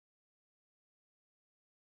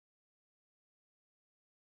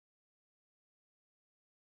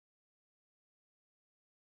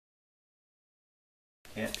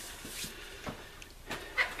Yeah.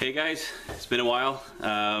 Hey guys, it's been a while.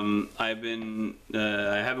 I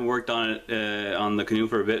haven't worked on it on the canoe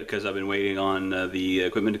for a bit because I've been waiting on the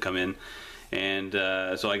equipment to come in, and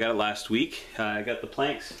so I got it last week. I got the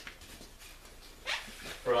planks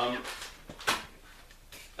from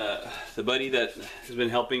the buddy that has been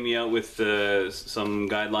helping me out with some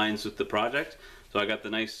guidelines with the project. So I got the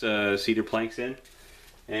nice cedar planks in.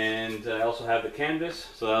 And I also have the canvas,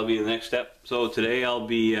 so that'll be the next step. So today I'll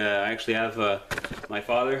be, I actually have my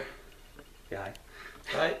father, hi,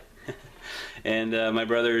 Right. and my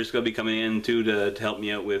brother is going to be coming in too to help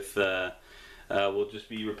me out with, we'll just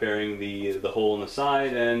be repairing the hole in the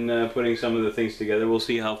side and putting some of the things together. We'll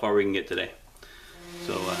see how far we can get today.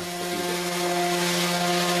 So,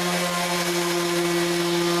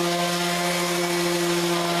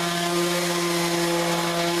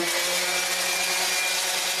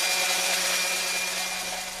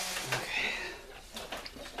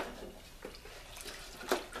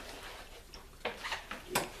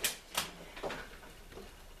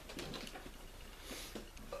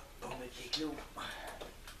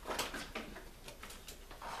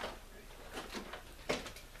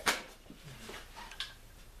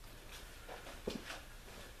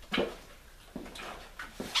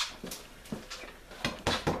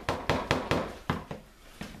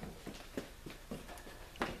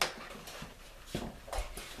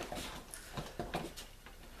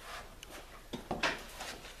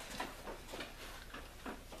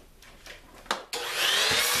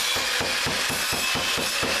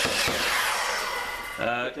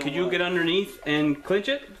 could you get underneath and clinch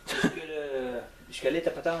it? Jusqu'à ta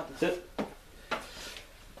patente. That's it.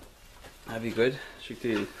 That'd be good. Je sais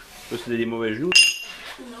que t'es des mauvais genoux.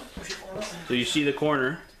 So you see the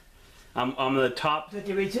corner. I'm on the top,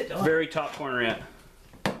 very top corner yet.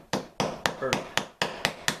 Perfect.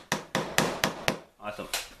 Awesome.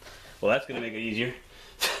 Well, that's gonna make it easier.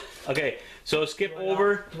 Okay, so skip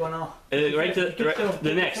over right to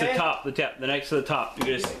the next, the top, the next to the top.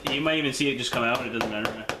 You might even see it just come out. It doesn't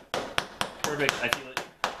matter. Perfect. I feel it.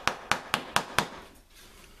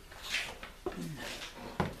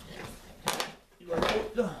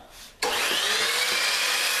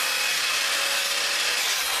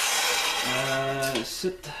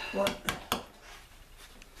 Sit. What?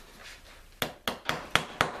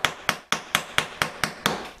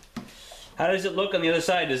 How does it look on the other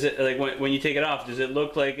side? Does it, like, when you take it off, does it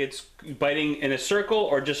look like it's biting in a circle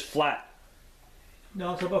or just flat?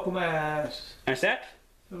 No, ça va comme un sac?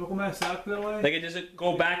 Ça va comme un sac, là, ouais. Like, does it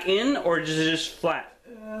go back in or does it just flat?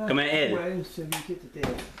 Comme un L. Ouais, c'est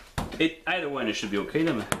Either one, it should be okay,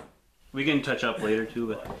 then. We can touch up later too,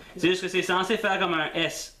 but c'est juste que c'est censé faire comme un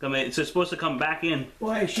S, comme it's supposed to come back in.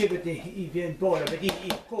 Ouais, je sais que il vient pas là, mais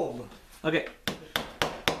il courbe. Okay.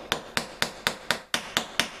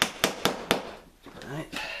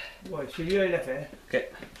 Alright. Ouais, celui-là il l'a fait. Okay.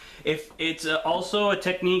 If it's also a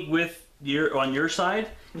technique with on your side,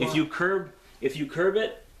 ouais. if you curb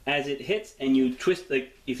it as it hits and you twist,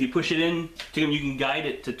 like if you push it in to him, you can guide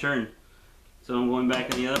it to turn. So I'm going back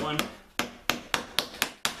to the other one.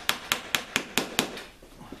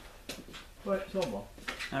 Ouais, c'est bon.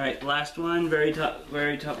 All right, last one, very top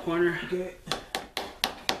corner. Okay.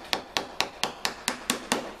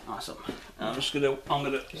 Awesome. I'm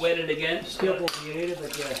gonna wet it again. Still complicated,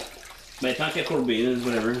 but yeah. Mais tant qu'à courber,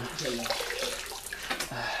 whatever.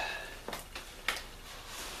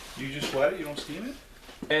 You just wet it? You don't steam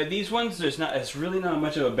it? These ones, it's really not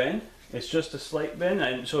much of a bend. It's just a slight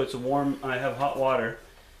bend, so it's warm. I have hot water.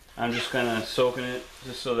 I'm just kind of soaking it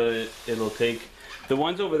just so that it'll take. The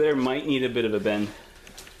ones over there might need a bit of a bend,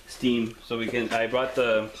 steam, so we can. I brought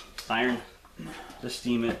the iron to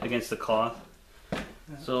steam it against the cloth.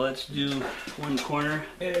 So let's do one corner.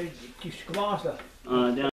 Tu commences là.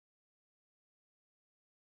 Down.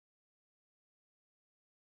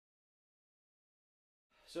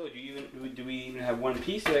 So do we even have one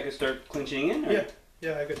piece that I can start clinching in? Or?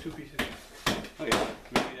 Yeah, I got two pieces. Okay,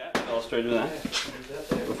 we do that. I'll start doing that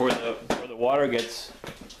before the water gets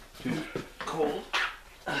too cold.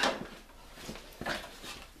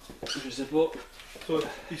 Je sais pas. So,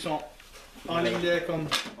 ils sont en ligne là comme.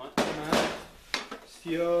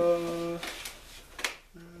 S'il y a.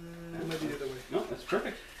 Maybe the other way. No, that's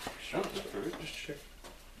perfect. No, that's perfect. Just check.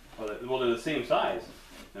 Well, they're the same size.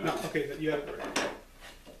 No, okay, you have it right.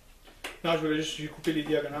 Non, je voulais juste couper les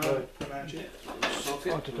diagonales pour matcher.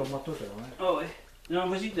 Oh, tu tombes tout là, ouais. Oh, ouais. Non,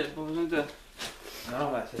 vas-y, t'as pas besoin de.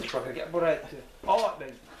 Non, ben, c'est pas quelqu'un pour être. Oh,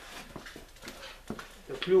 ben.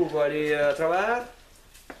 Le clou va aller à travers.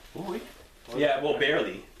 Oh, oui. Yeah, well,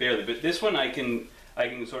 barely, but this one I can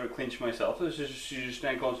sort of clinch myself. C'est juste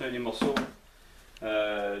un conseil des morceaux.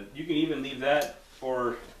 You can even leave that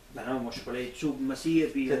for... Ben non, moi je suis pas là être sous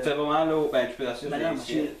massif puis. Ça te fait vraiment là, ben tu peux assurer Ben non,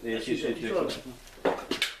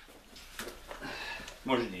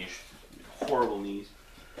 Moi j'ai des horrible knees.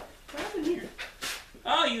 What happened here?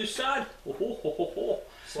 Oh, you sod! Oh, ho, ho, ho, ho.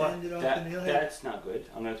 Sand it off the nail head. That's not good.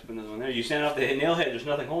 I'm gonna have to put another one there. You sand off the nail head, there's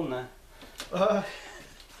nothing holding that.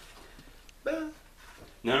 Ben,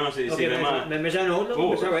 Non, c'est Ok, vraiment... mais mets-en un autre là.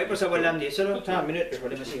 Oh, Ça va, pas ça va l'amener ça là. Attends une minute, je vais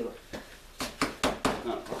aller m'essayer là.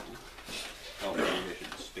 Not a problem. Oh, maybe I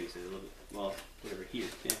should space it a little bit. Well, whatever, here,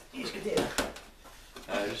 yeah. Qu'est-ce que t'es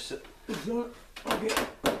là? Just sit. Ok.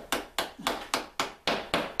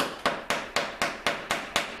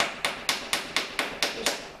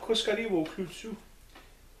 qu'est-ce qui arrive au clou dessous?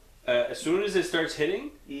 As soon as it starts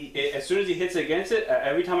hitting, as soon as he hits against it,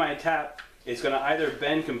 every time I tap, it's going to either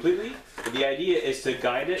bend completely, but the idea is to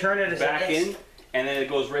guide it Turn it as back an S. in, and then it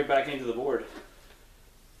goes right back into the board.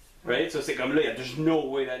 Right? So it's like, there's no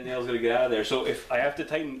way that nail's going to get out of there. So if I have to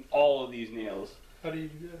tighten all of these nails, How do you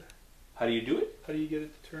do that? how do you do it? How do you get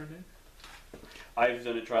it to turn in? I've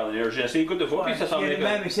done it trial and error. J'ai essayé une couple de fois, puis ça semblait comme...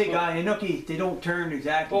 Même ici, gars, il y en a qui they don't turn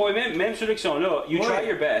exactly. Oh, même ceux qui sont là, you try Ouais.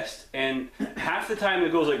 your best, and half the time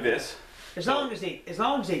it goes like this. As long as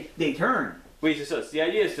they turn, Oui, c'est ça. The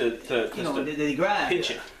idea is to you know, they grab.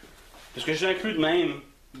 pinch it. Parce que j'ai un cru de même,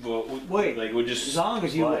 Wait. like, would just As long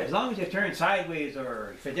as you slide. turn sideways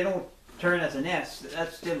or if they don't turn as an S,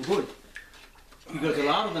 that's still good. Because a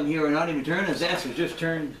lot of them here are not even turning as S, they're just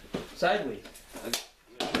turned sideways.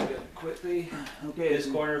 Quickly, Okay. this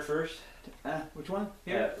corner first. Which one?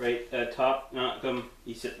 Yeah, right, top, no, come,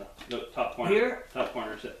 ici, là. No, top corner. Here? Top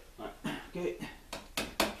corner, sit. Ouais. Okay.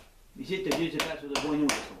 Ici, t'as juste à faire sur le poignet.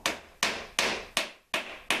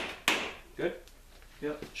 Good?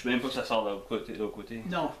 Yep. Je sais même pas que ça sort de l'autre côté.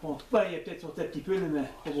 Non, je pense pas. Il y a peut-être sorti un petit peu, mais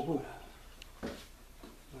pas beaucoup.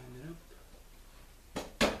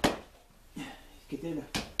 Qu'est-ce que t'es là?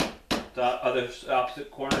 The other opposite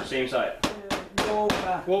corner, same side. No,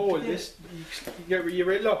 Whoa, this, you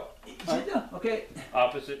right là? Ici, là? OK.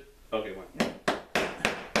 Opposite, okay, one.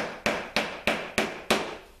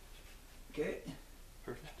 OK.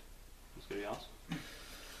 Perfect. That's gonna be awesome.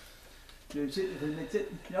 Le site, je vais le mettre ici,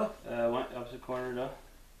 là. One, opposite corner, là.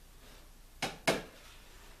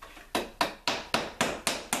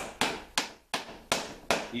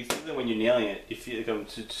 You feel that when you're nailing it, you feel comme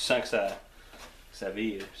tu sens que ça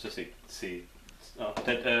vire. Ça c'est oh,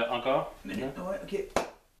 peut-être encore. Minute. Ouais, OK.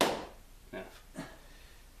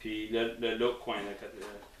 Puis l'autre coin là.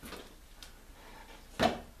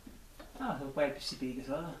 Ah, ça va pas être si pire que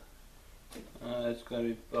ça. It's gonna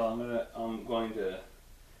be. Well, I'm going to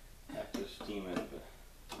have to steam it, but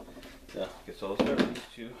yeah. Okay, so let's start with these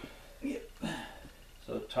two. Yep.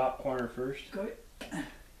 So top corner first. OK.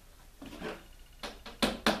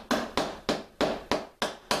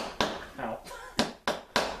 Ow.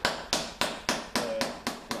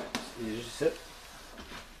 You just sit.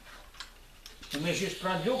 Mais juste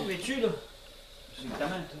prendre l'eau pour mettre dessus, là. C'est ta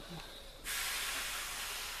main.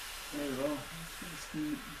 There you go.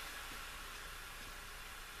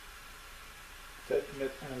 Peut-être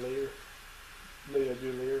mettre un layer. Là, il y a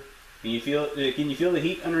deux layers. Can you feel the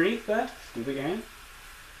heat underneath that? Can you put your hand?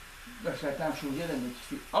 Là, ça attend chaud, là, mais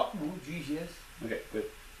tu fais. Oh, no, geez, yes. Okay, good.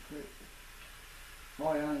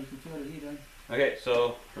 Oh, yeah, you can feel the heat, hein. Okay,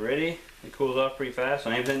 so ready? It cools off pretty fast.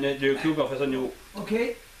 On a besoin de coup qu'on fait ça nous.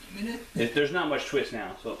 OK, minute. There's not much twist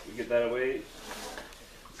now, so we get that away.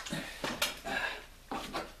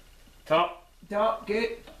 Top. Top,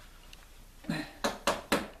 OK.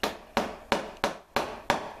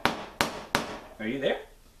 Are you there?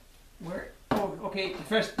 Where? Oh, OK,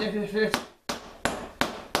 first. Okay,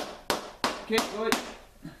 good.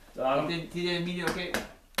 Then medium, OK.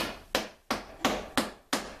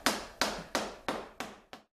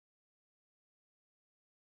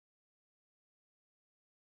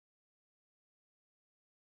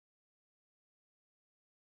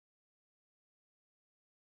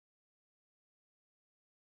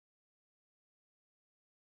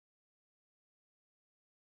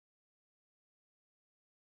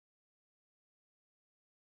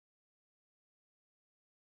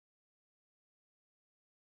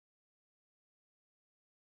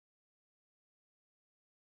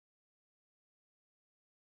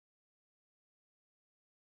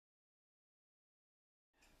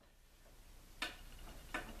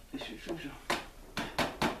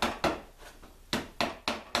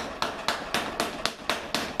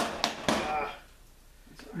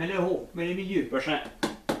 Mets-le haut, mets-le milieu. Prochain.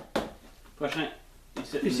 You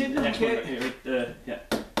sit You sit in the next okay. one. Here, right, yeah.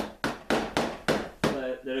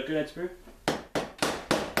 Le recul un petit peu.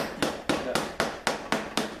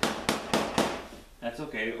 Yeah. That's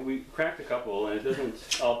okay. We cracked a couple and it doesn't.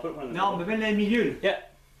 I'll put one in the Non, mais ben dans le milieu. Yeah.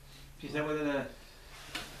 Puis ça va dans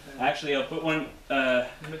Actually, I'll put one.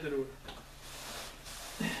 Mettre de l'eau.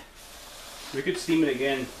 We could steam it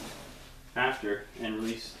again after and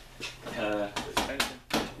release.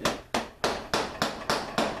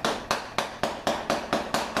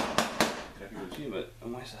 But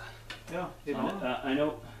moins ça. Yeah, c'est bon. I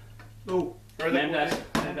know. Oh, Même place.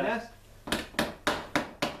 même place.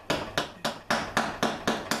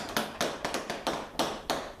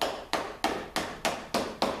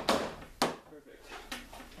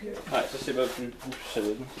 Alright, ça c'est plus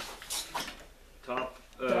solide. Top.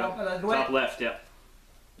 Top à la droite. Top left, yeah.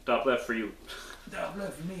 Top left for you. Top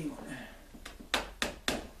left for me.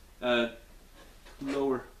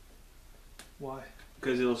 Lower, Why?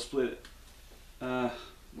 because it'll split it.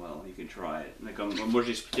 Well, you can try it. Like, moi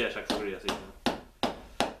j'ai expliqué à chaque fois que j'ai essayé.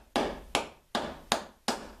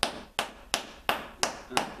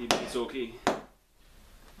 It's okay.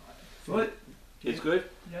 Foot. It's good?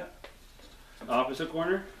 Yeah. Opposite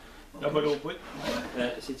corner? Ah bah l'eau, oui.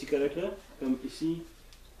 C'est-tu correct là? Comme ici?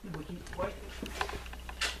 Ouais.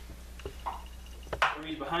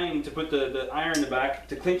 Reach behind to put the iron in the back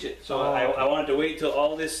to clinch it. So Oh. I wanted to wait till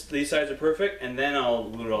all these sides are perfect and then I'll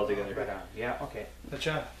glue it all together. Right on. Yeah, okay.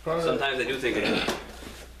 Tiens, prends le... Sometimes I do think ahead.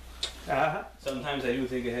 Ah, Sometimes I do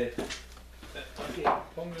think ahead. ok.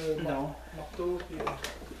 Prends le Non. marteau, puis...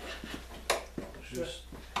 Juste.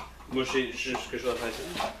 Moi, je sais ce que je dois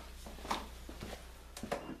faire.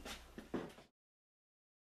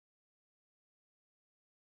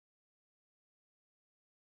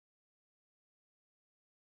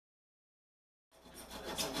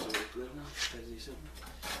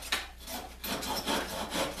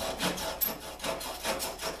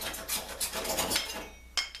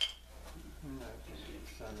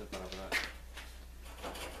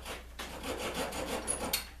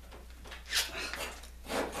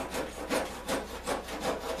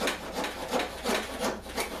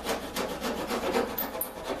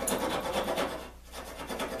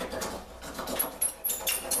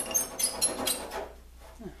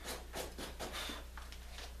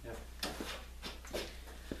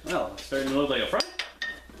 Well, it's starting to look like a front.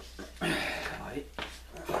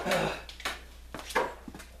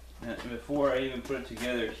 Before I even put it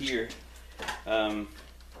together here, I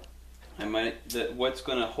might what's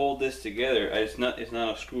going to hold this together. It's not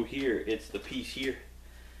a screw here. It's the piece here.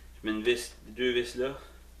 Je mets une vis, deux vis là,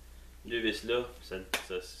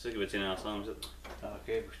 c'est ça qui va tenir ensemble. Ça. Ok,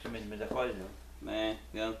 je te mets mes affaires là. Man,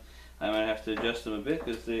 yeah, I might have to adjust them a bit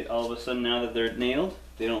because they all of a sudden now that they're nailed,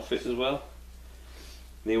 they don't fit as well.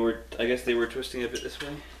 I guess they were twisting a bit this way.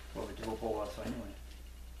 Bon, tu vas pas voir ça anyway.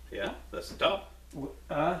 Yeah, that's the top.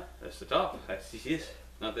 Hein? That's the top. That's this,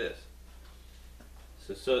 not this.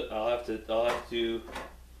 So I'll have to.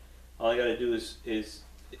 All I gotta do is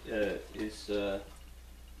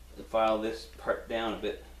file this part down a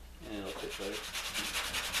bit, and it'll fit better.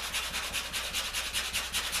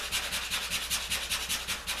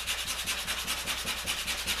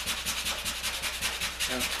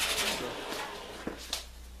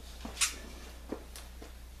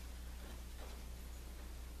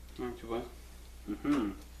 Tu vois?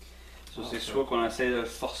 So c'est soit qu'on essaie de le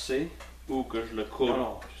forcer ou que je le coupe. Non,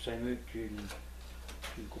 non, c'est mieux que tu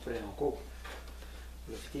le coupes en cours. Pour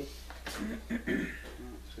le fitter.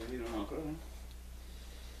 Celui-là encore. Hein?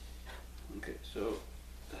 Okay, so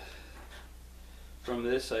from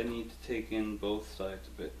this I need to take in both sides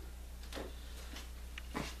a bit.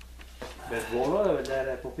 Ben voilà,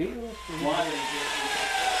 la poupée là.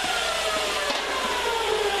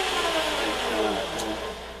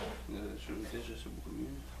 Déjà c'est beaucoup mieux.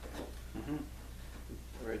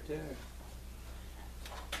 Right there.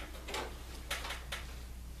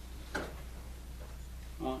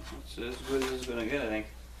 Well, it's as good as it's gonna get, I think.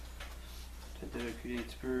 Peut-être de reculer un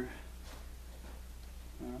petit peu.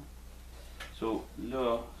 So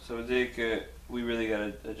là, ça veut dire que we really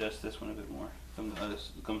gotta adjust this one a bit more.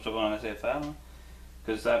 Comme ça qu'on essaie de faire,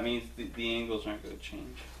 because that means the angles aren't gonna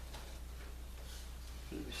change.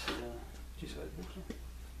 Tu sais, c'est beau ça.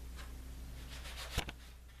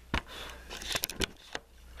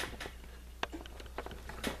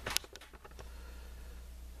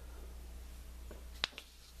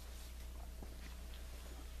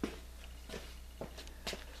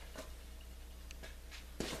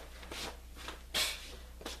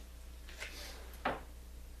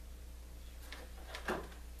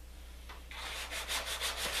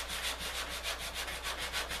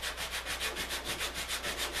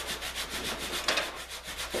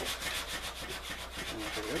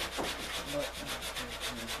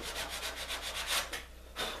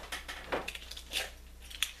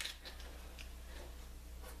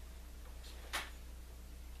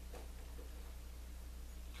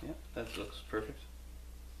 That looks perfect.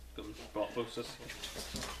 Good box this.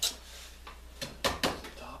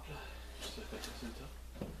 Top. Just like that.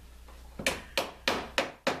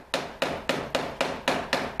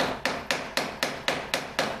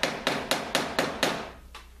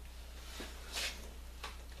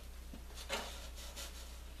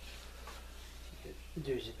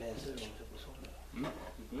 There's a pass it on to this one.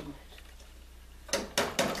 Good.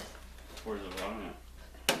 Where's it wrong at?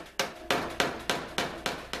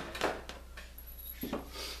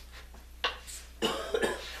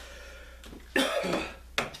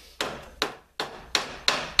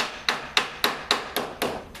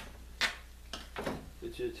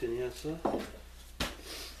 Peux-tu tenir ça?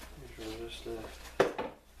 Je vais juste le...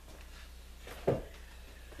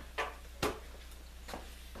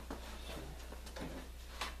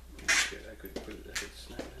 I could put it, I could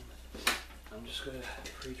snap in. I'm just gonna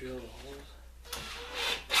pre-drill the holes.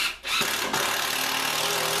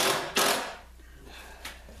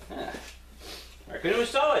 Our canoe is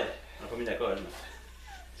solid! On a pas mis d'accord,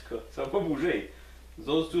 ça va pas bouger.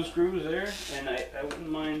 Those two screws there, and I wouldn't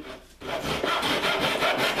mind.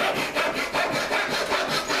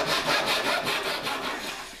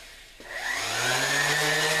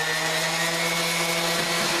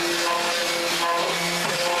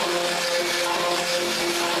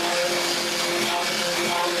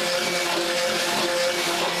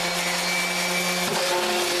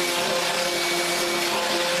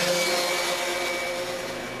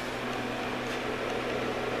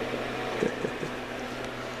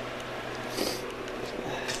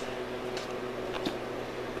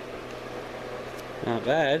 Not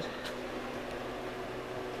bad.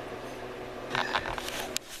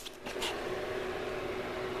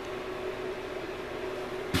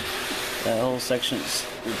 That whole section's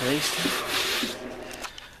replaced.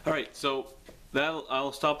 Alright, so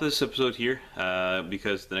I'll stop this episode here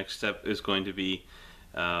because the next step is going to be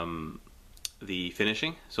the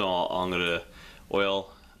finishing. So I'm going to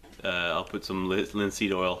oil, I'll put some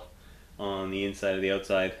linseed oil on the inside and the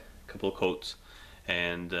outside, a couple of coats,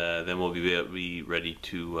 and then we'll be ready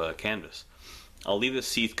to canvas. I'll leave the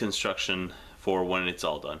seat construction for when it's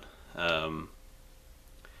all done.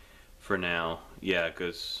 For now, yeah,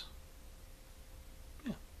 because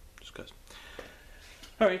just cause.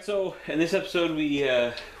 All right, so in this episode we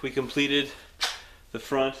completed the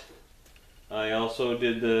front. I also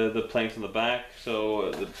did the planks on the back,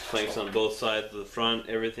 so the planks on both sides of the front.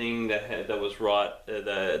 Everything that was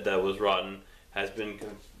rotten has been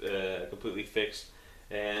completely fixed,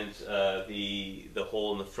 and the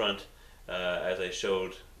hole in the front, as I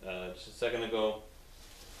showed just a second ago,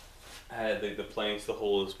 had the planks. The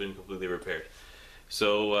hole has been completely repaired.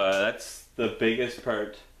 So that's the biggest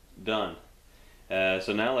part done.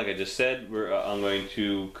 So now, like I just said, I'm going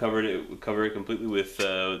to cover it completely with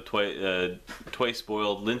twice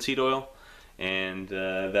boiled linseed oil, and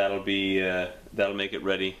that'll make it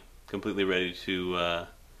ready, completely ready to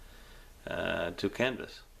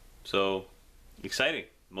canvas. So exciting!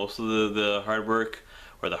 Most of the hard work,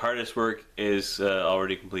 or the hardest work, is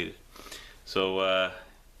already completed. So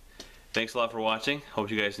thanks a lot for watching.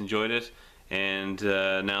 Hope you guys enjoyed it. And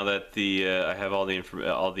now that I have all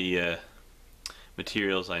the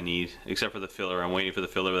materials I need, except for the filler. I'm waiting for the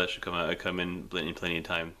filler. That should come in plenty of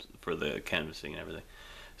time for the canvassing and everything.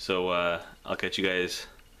 So I'll catch you guys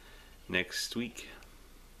next week.